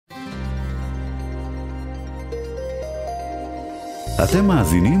אתם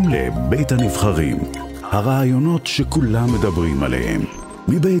מאזינים לבית הנבחרים, הרעיונות שכולם מדברים עליהם,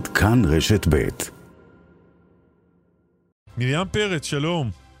 מבית כאן רשת בית. מרים פרץ, שלום.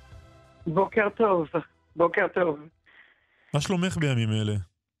 בוקר טוב, בוקר טוב. מה שלומך בימים אלה?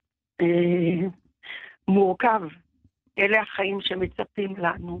 מורכב. אלה החיים שמצפים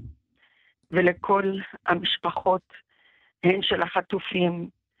לנו ולכל המשפחות, הן של החטופים,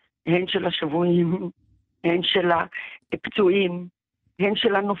 הן של השבויים, הן של הפצועים, הן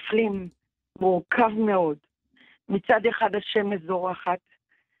של הנופלים. מורכב מאוד. מצד אחד השם מזורחת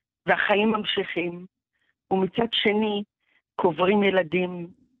והחיים ממשיכים, ומצד שני קוברים ילדים,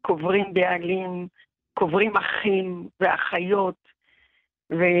 קוברים בעלים, קוברים אחים ואחיות,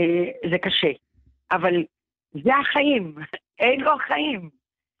 וזה קשה. אבל זה החיים, אלו החיים.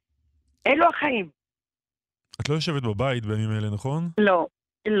 אלו החיים. את לא יושבת בבית בימים אלה, נכון? לא,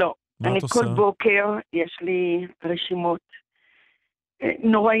 לא. מה את עושה? כל בוקר יש לי רשימות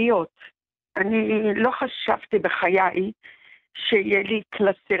נוראיות. אני לא חשבתי בחיי שיהיה לי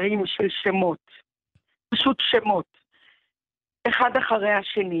קלסרים של שמות. פשוט שמות. אחד אחרי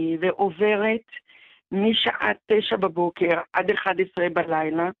השני, ועוברת משעה 9 בבוקר עד 11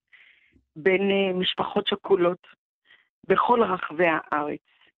 בלילה, בין משפחות שכולות בכל רחבי הארץ.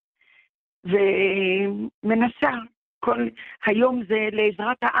 ומנסה, היום זה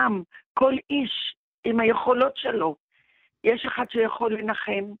לעזרת העם, כל איש עם היכולות שלו. יש אחד שיכול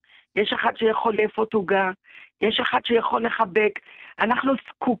לנחם, יש אחד שיכול לאפות עוגה, יש אחד שיכול לחבק. אנחנו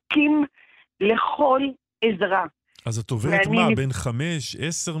זקוקים לכל עזרה. אז את עוברת מה? בין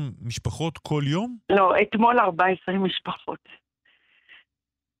 5-10 משפחות כל יום? לא, אתמול 14 משפחות.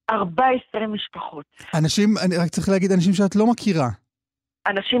 14 משפחות. אנשים, אני רק צריך להגיד, אנשים שאת לא מכירה.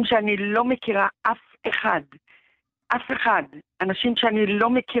 אנשים שאני לא מכירה אף אחד. אף אחד. אנשים שאני לא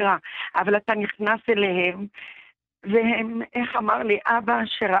מכירה. אבל אתה נכנס אליהם, והם, איך אמר לי, אבא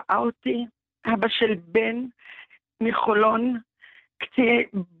שראה אותי, אבא של בן מחולון,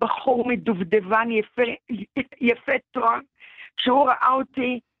 בחור מדובדבן יפה תואר, כשהוא ראה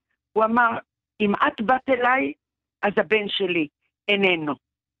אותי, הוא אמר, אם את באת אליי, אז הבן שלי איננו.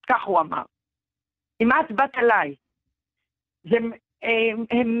 כך הוא אמר. אם את באת אליי,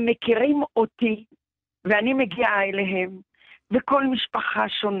 הם מכירים אותי, ואני מגיעה אליהם, וכל משפחה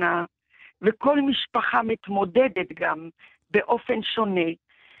שונה, וכל משפחה מתמודדת גם באופן שונה.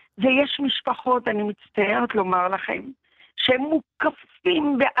 ויש משפחות, אני מצטערת לומר לכם, שהם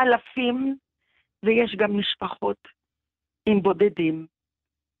מוקפים באלפים, ויש גם משפחות עם בודדים.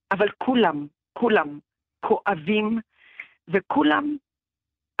 אבל כולם כואבים, וכולם,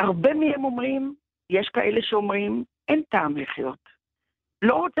 הרבה מהם אומרים, יש כאלה שאומרים, אין טעם לחיות.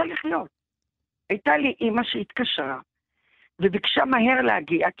 לא רוצה לחיות. הייתה לי אמא שהתקשרה, וביקשה מהר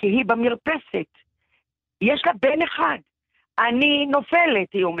להגיע, כי היא במרפסת. יש לה בן אחד. אני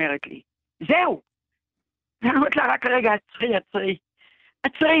נופלת, היא אומרת לי. זהו. ואני אומרת לה, רק רגע,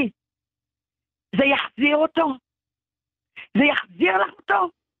 עצרי. זה יחזיר אותו? זה יחזיר לך אותו?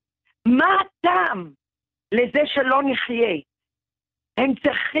 מה הטעם לזה שלא נחיה? הם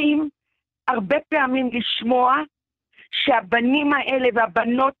צריכים הרבה פעמים לשמוע שהבנים האלה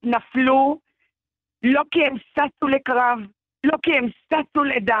והבנות נפלו, לא כי הם ססו לקרב, לא כי הם ססו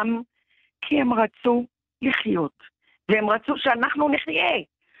לדם, כי הם רצו לחיות. והם רצו שאנחנו נחיה.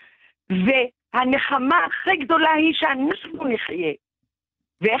 והנחמה הכי גדולה היא שאנחנו נחיה.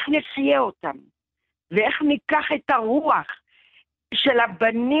 ואיך נחיה אותם. ואיך ניקח את הרוח של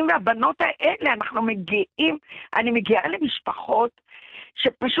הבנים והבנות האלה. אני מגיעה למשפחות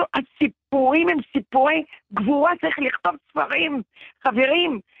שפשוט הסיפורים הם סיפורי גבורה, צריך לכתוב ספרים.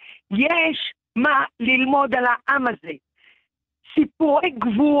 חברים, יש מה ללמוד על העם הזה. סיפורי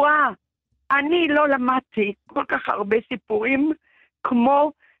גבורה. אני לא למדתי כל כך הרבה סיפורים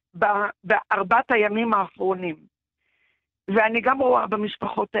כמו בארבעת הימים האחרונים. ואני גם רואה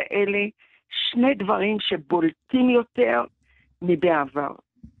במשפחות האלה שני דברים שבולטים יותר מבעבר.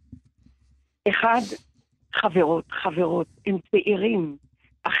 אחד, חברות, הם צעירים.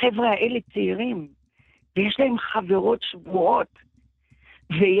 החבר'ה האלה צעירים, ויש להם חברות שבועות.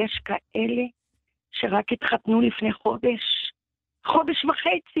 ויש כאלה שרק התחתנו לפני חודש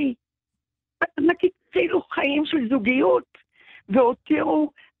וחצי. התחילו חיים של זוגיות,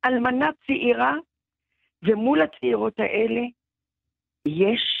 והותירו אלמנה צעירה, ומול הצעירות האלה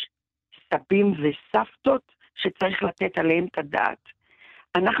יש סבים וסבתות שצריך לתת עליהם את הדעת.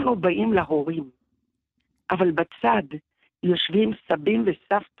 אנחנו באים להורים, אבל בצד יושבים סבים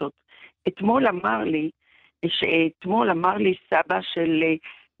וסבתות. אתמול אמר לי סבא של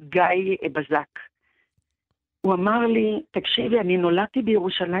גיא בזק. הוא אמר לי, תקשיבי, אני נולדתי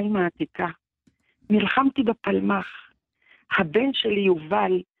בירושלים העתיקה. נלחמתי בפלמח. הבן שלי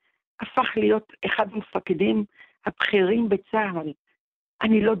יובל הפך להיות אחד המפקדים הבכירים בצה"ל.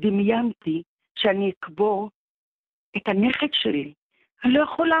 אני לא דמיינתי שאני אקבור את הנכד שלי. אני לא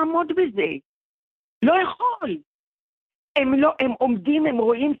יכול לעמוד בזה. לא יכול. הם עומדים, הם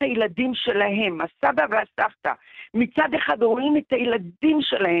רואים את הילדים שלהם, הסבא והסבתא. מצד אחד רואים את הילדים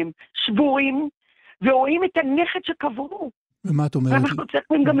שלהם שבורים, ורואים את הנכד שקברו. ומה את אומרת? ואנחנו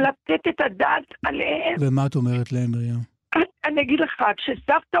צריכים גם לתת את הדעת עליהם. ומה את אומרת להם, מרים? אני אגיד לך,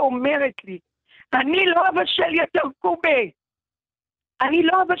 כשסבתא אומרת לי, אני לא אבשל יותר קובה. אני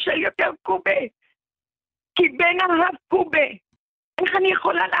לא אבשל יותר קובה. כי בן אהב קובה. איך אני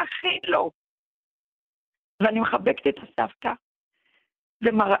יכולה להכין לו? ואני מחבקת את הסבתא,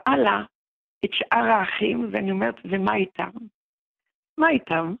 ומראה לה את שאר האחים, ואני אומרת, ומה איתם? מה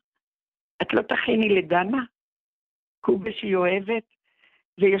איתם? את לא תכיני לדנה? קובה שהיא אוהבת,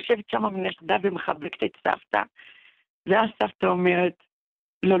 ויושבת שם מנכדה ומחבקת את סבתא, ואז סבתא אומרת,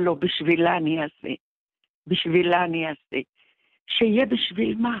 לא, בשבילה אני אעשה. בשבילה אני אעשה. שיהיה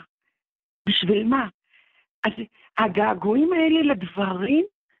בשביל מה? בשביל מה? אז הגעגועים האלה לדברים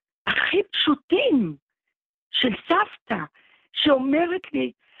הכי פשוטים של סבתא, שאומרת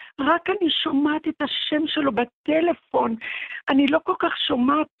לי, רק אני שומעת את השם שלו בטלפון, אני לא כל כך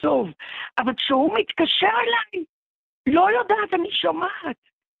שומעת טוב, אבל כשהוא מתקשר אליי, לא יודעת, אני שומעת,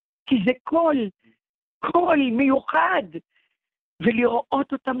 כי זה קול מיוחד,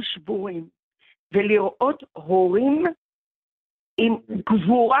 ולראות אותם שבורים, ולראות הורים עם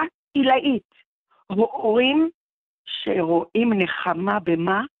גבורה עילאית, הורים שרואים נחמה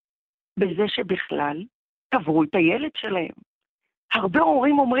במה? בזה שבכלל קברו את הילד שלהם. הרבה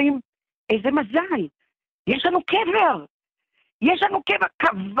הורים אומרים, איזה מזל, יש לנו קבר,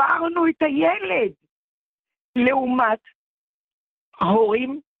 קברנו את הילד. לעומת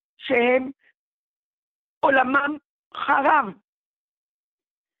הורים שהם עולמם חרב.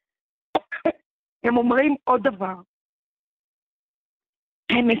 הם אומרים עוד דבר,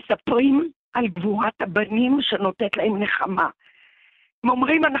 הם מספרים על גבורת הבנים שנותנת להם נחמה. הם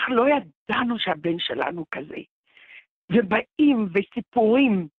אומרים, אנחנו לא ידענו שהבן שלנו כזה. ובאים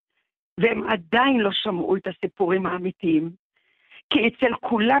וסיפורים, והם עדיין לא שמעו את הסיפורים האמיתיים, כי אצל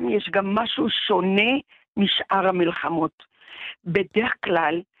כולם יש גם משהו שונה משאר המלחמות. בדרך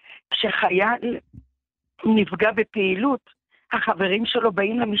כלל, כשחייל נפגע בפעילות, החברים שלו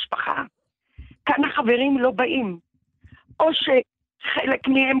באים למשפחה. כאן החברים לא באים. או שחלק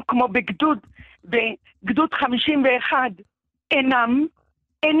מהם, כמו בגדוד 51,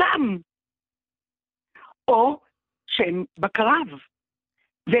 אינם. או שהם בקרב,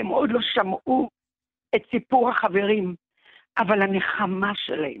 והם עוד לא שמעו את סיפור החברים, אבל הנחמה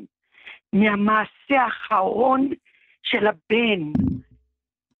שלהם, מהמעשה האחרון של הבן,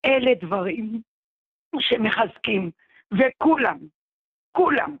 אלה דברים שמחזקים, וכולם,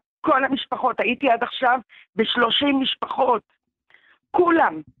 כל המשפחות, הייתי עד עכשיו ב30 משפחות,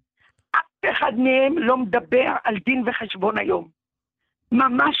 כולם, אף אחד מהם לא מדבר על דין וחשבון היום,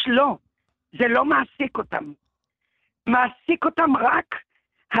 ממש לא, זה לא מעסיק אותם, מעסיק אותם רק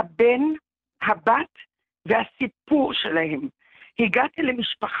הבן, הבת והסיפור שלהם. הגעתי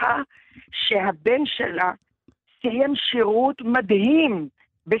למשפחה שהבן שלה סיים שירות מדהים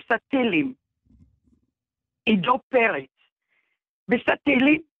בסטילים, עידו פרץ,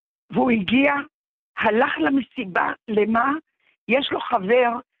 בסטילים, והוא הגיע, הלך למסיבה, למה? יש לו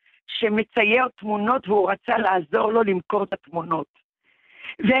חבר שמצייר תמונות והוא רצה לעזור לו למכור את התמונות.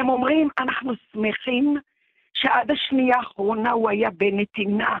 והם אומרים, אנחנו שמחים שעד השנייה האחרונה הוא היה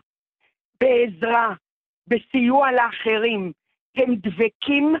בנתינה, בעזרה, בסיוע לאחרים. הם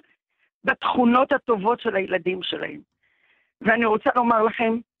דבקים בתכונות הטובות של הילדים שלהם. ואני רוצה לומר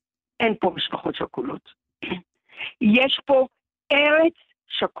לכם, אין פה משפחות שכולות. יש פה ארץ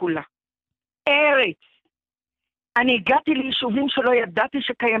שכולה. ארץ. אני הגעתי ליישובים שלא ידעתי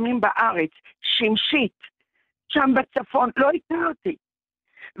שקיימים בארץ, שמשית, שם בצפון, לא הכרתי.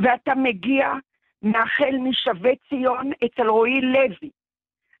 ואתה מגיע מהחל משווה ציון אצל רועי לוי,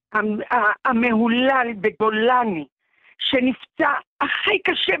 המהולל בגולני, שנפצע הכי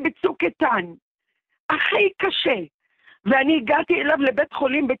קשה בצוק איתן, הכי קשה. ואני הגעתי אליו לבית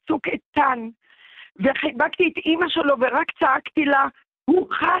חולים בצוק איתן, וחיבקתי את אמא שלו ורק צעקתי לה,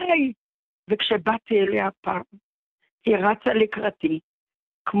 הוא חי. וכשבאתי אליה פעם, היא רצה לקראתי,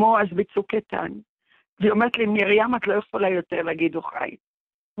 כמו אז בצוק איתן, והיא אומרת לי, מרים, את לא יכולה יותר להגיד הוא חי.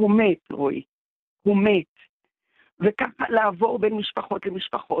 הוא מת, רואי, הוא מת. וככה לעבור בין משפחות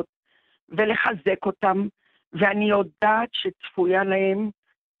למשפחות, ולחזק אותם, ואני יודעת שצפויה להם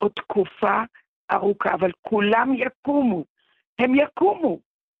עוד תקופה ארוכה, אבל כולם יקומו, הם יקומו,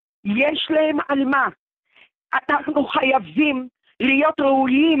 יש להם על מה. אנחנו חייבים להיות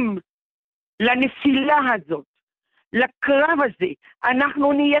ראויים לנפילה הזאת, לקרב הזה.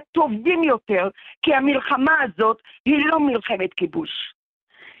 אנחנו נהיה טובים יותר, כי המלחמה הזאת היא לא מלחמת כיבוש.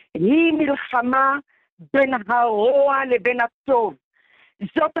 היא מלחמה בין הרוע לבין הטוב.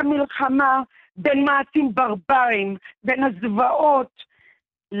 זאת המלחמה בין מעשים ברברים, בין הזוועות,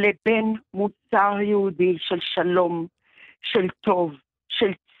 לבין מוצר יהודי של שלום, של טוב,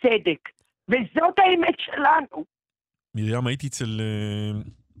 של צדק. וזאת האמת שלנו. מרים, הייתי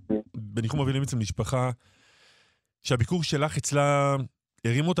בניחום אבלים אצל משפחה, שהביקור שלך אצלה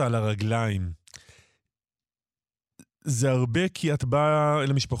הרים אותה על הרגליים. זה הרבה כי את באה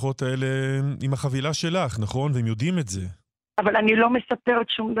אל המשפחות האלה עם החבילה שלך, נכון? והם יודעים את זה. אבל אני לא מספרת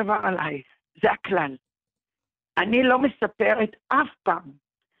שום דבר עליי. זה הכלל. אני לא מספרת אף פעם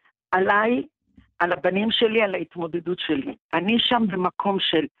עליי, על הבנים שלי, על ההתמודדות שלי. אני שם במקום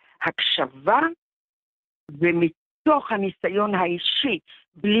של הקשבה, ומתוך הניסיון האישי,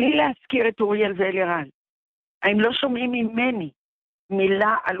 בלי להזכיר את אוריאל ואלירז. הם לא שומעים ממני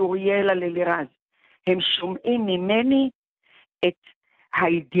מילה על אוריאל, על אלירז. הם שומעים ממני את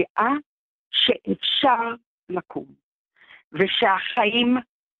הידיעה שאפשר לקום. ושהחיים,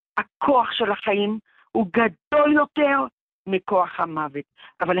 הכוח של החיים, הוא גדול יותר מכוח המוות.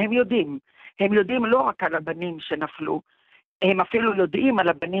 אבל הם יודעים לא רק על הבנים שנפלו, הם אפילו יודעים על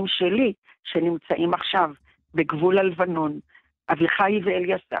הבנים שלי שנמצאים עכשיו בגבול הלבנון, אביחי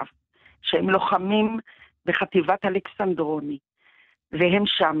ואליסף, שהם לוחמים בחטיבת אלכסנדרוני, והם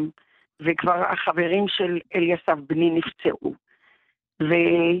שם, וכבר החברים של אליסף בני נפצעו,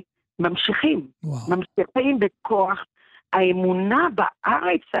 וממשיכים, ממשיכים בכוח האמונה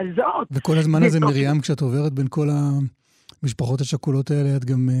בארץ הזאת. וכל הזמן הזה, מרים, כשאת עוברת בין כל המשפחות השכולות האלה, את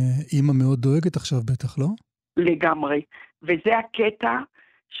גם אימא מאוד דואגת עכשיו בטח, לא? לגמרי. וזה הקטע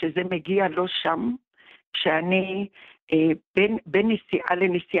שזה מגיע לא שם, כשאני בין נסיעה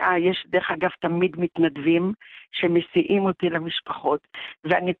לנסיעה, יש דרך אגב תמיד מתנדבים שמסיעים אותי למשפחות,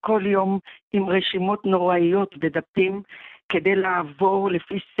 ואני כל יום עם רשימות נוראיות בדפים, כדי לעבור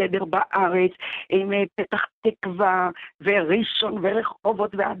לפי סדר בארץ, עם פתח תקווה, וראשון,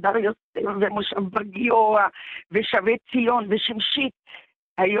 ורחובות, והדר יוסף, ומושב בגיעה, ושבי ציון, ושמשית.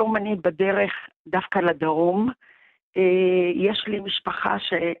 היום אני בדרך דווקא לדרום, יש לי משפחה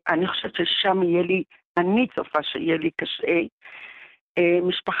שאני חושבת ששם יהיה לי, אני צופה שיהיה לי קשה,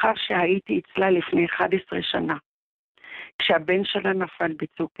 משפחה שהייתי אצלה לפני 11 שנה, כשהבן שלה נפל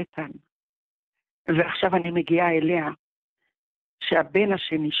בצוק איתן, ועכשיו אני מגיעה אליה, שהבן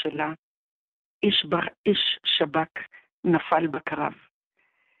השני שלה, איש שב"כ, נפל בקרב.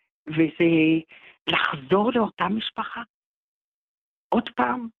 וזה לחזור לאותה משפחה. עוד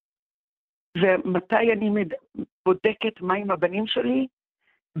פעם. ומתי אני בודקת מה עם הבנים שלי?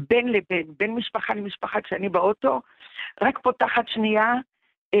 בין לבין, בין משפחה למשפחה, כשאני באוטו, רק פותחת שנייה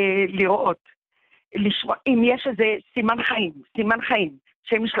לראות. לשמוע, אם יש איזה סימן חיים,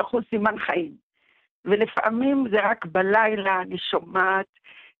 שהם ישלחו סימן חיים. ולפעמים זה רק בלילה, אני שומעת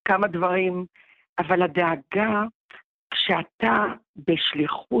כמה דברים, אבל הדאגה, כשאתה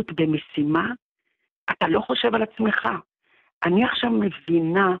בשליחות, במשימה, אתה לא חושב על עצמך. אני עכשיו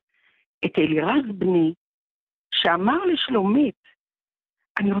מבינה את אלירז בני, שאמר לשלומית,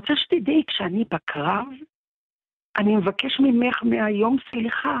 אני רוצה שתדעי, כשאני בקרב, אני מבקש ממך מהיום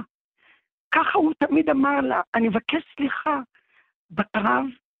סליחה. ככה הוא תמיד אמר לה, אני מבקש סליחה. בקרב,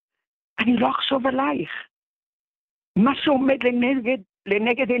 אני לא אחשוב עלייך. מה שעומד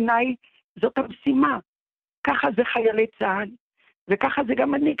לנגד עיניי, זאת המשימה. ככה זה חיילי צה"ל, וככה זה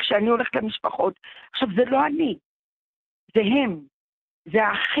גם אני, כשאני הולכת למשפחות. עכשיו, זה לא אני, זה הם, זה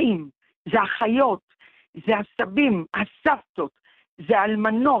האחים, זה האחיות, זה הסבים, הסבתות, זה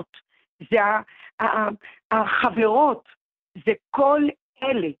האלמנות, זה החברות, זה כל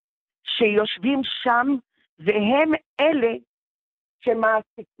אלה שיושבים שם, והם אלה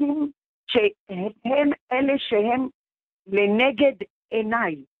שמעסיקים, שהם אלה שהם לנגד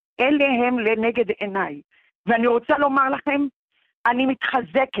עיניי. אלה הם לנגד עיניי. ואני רוצה לומר לכם, אני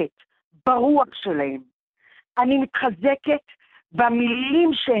מתחזקת ברוח שלהם. אני מתחזקת במילים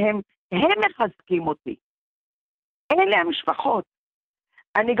שהם מחזקים אותי. אלה המשפחות.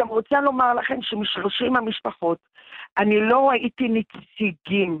 אני גם רוצה לומר לכם שמ30 המשפחות, אני לא ראיתי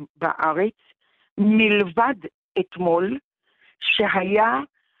נציגים בארץ, מלבד אתמול, שהיה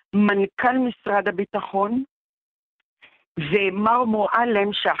מנכ"ל משרד הביטחון, ומר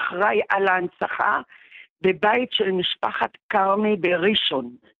מועלם שאחראי על ההנצחה, בבית של משפחת קרמי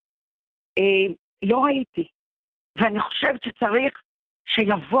בראשון. לא ראיתי. ואני חושבת שצריך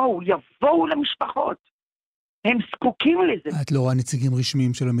שיבואו למשפחות. הם זקוקים לזה. את לא רואה נציגים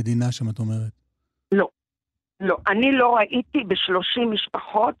רשמיים של המדינה שם, את אומרת? לא. לא, אני לא ראיתי ב30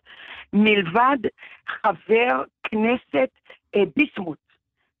 משפחות מלבד חבר כנסת ביסמוט.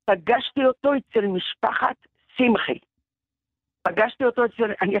 פגשתי אותו אצל משפחת שמחי.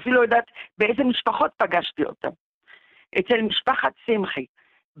 אני אפילו לא יודעת באיזה משפחות פגשתי אותם. אצל משפחת שמחי,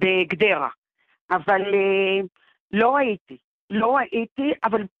 בגדרה. אבל לא ראיתי,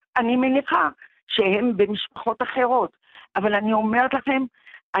 אבל אני מניחה שהם במשפחות אחרות. אבל אני אומרת לכם,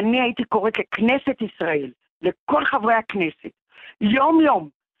 אני הייתי קוראת לכנסת ישראל, לכל חברי הכנסת, יום יום,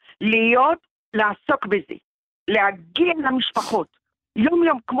 לעסוק בזה, להגיע למשפחות, יום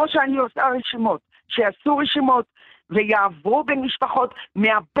יום, כמו שאני עושה רשימות, שיעשו רשימות ויעברו בין משפחות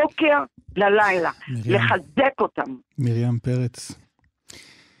מהבוקר ללילה, לחזק אותם. מרים פרץ,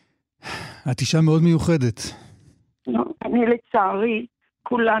 את אישה מאוד מיוחדת. לא, אני לצערי,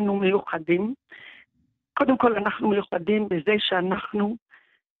 כולנו מיוחדים. קודם כל אנחנו מיוחדים בזה שאנחנו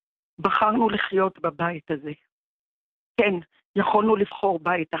בחרנו לחיות בבית הזה. כן, יכולנו לבחור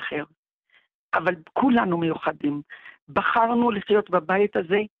בית אחר, אבל כולנו מיוחדים. בחרנו לחיות בבית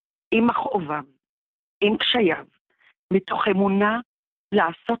הזה עם מכאוביו, עם קשייו, מתוך אמונה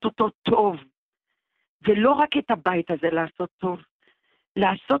לעשות אותו טוב. ולא רק את הבית הזה לעשות טוב,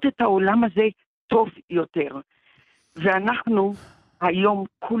 לעשות את העולם הזה טוב יותר. ואנחנו היום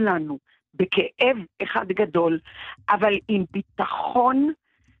כולנו בכאב אחד גדול, אבל עם ביטחון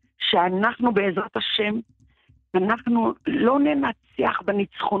שאנחנו בעזרת השם, אנחנו לא ננצח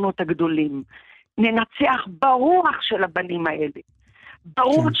בניצחונות הגדולים, ננצח ברוח של הבנים האלה,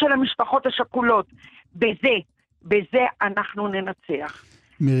 ברוח של המשפחות השכולות, בזה אנחנו ננצח.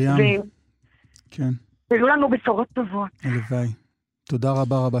 מרים, כן. ויהיו לנו בשורות טובות. הלוואי. תודה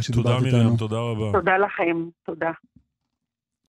רבה שדיברת איתנו. תודה מרים, תודה רבה. תודה לכם, תודה.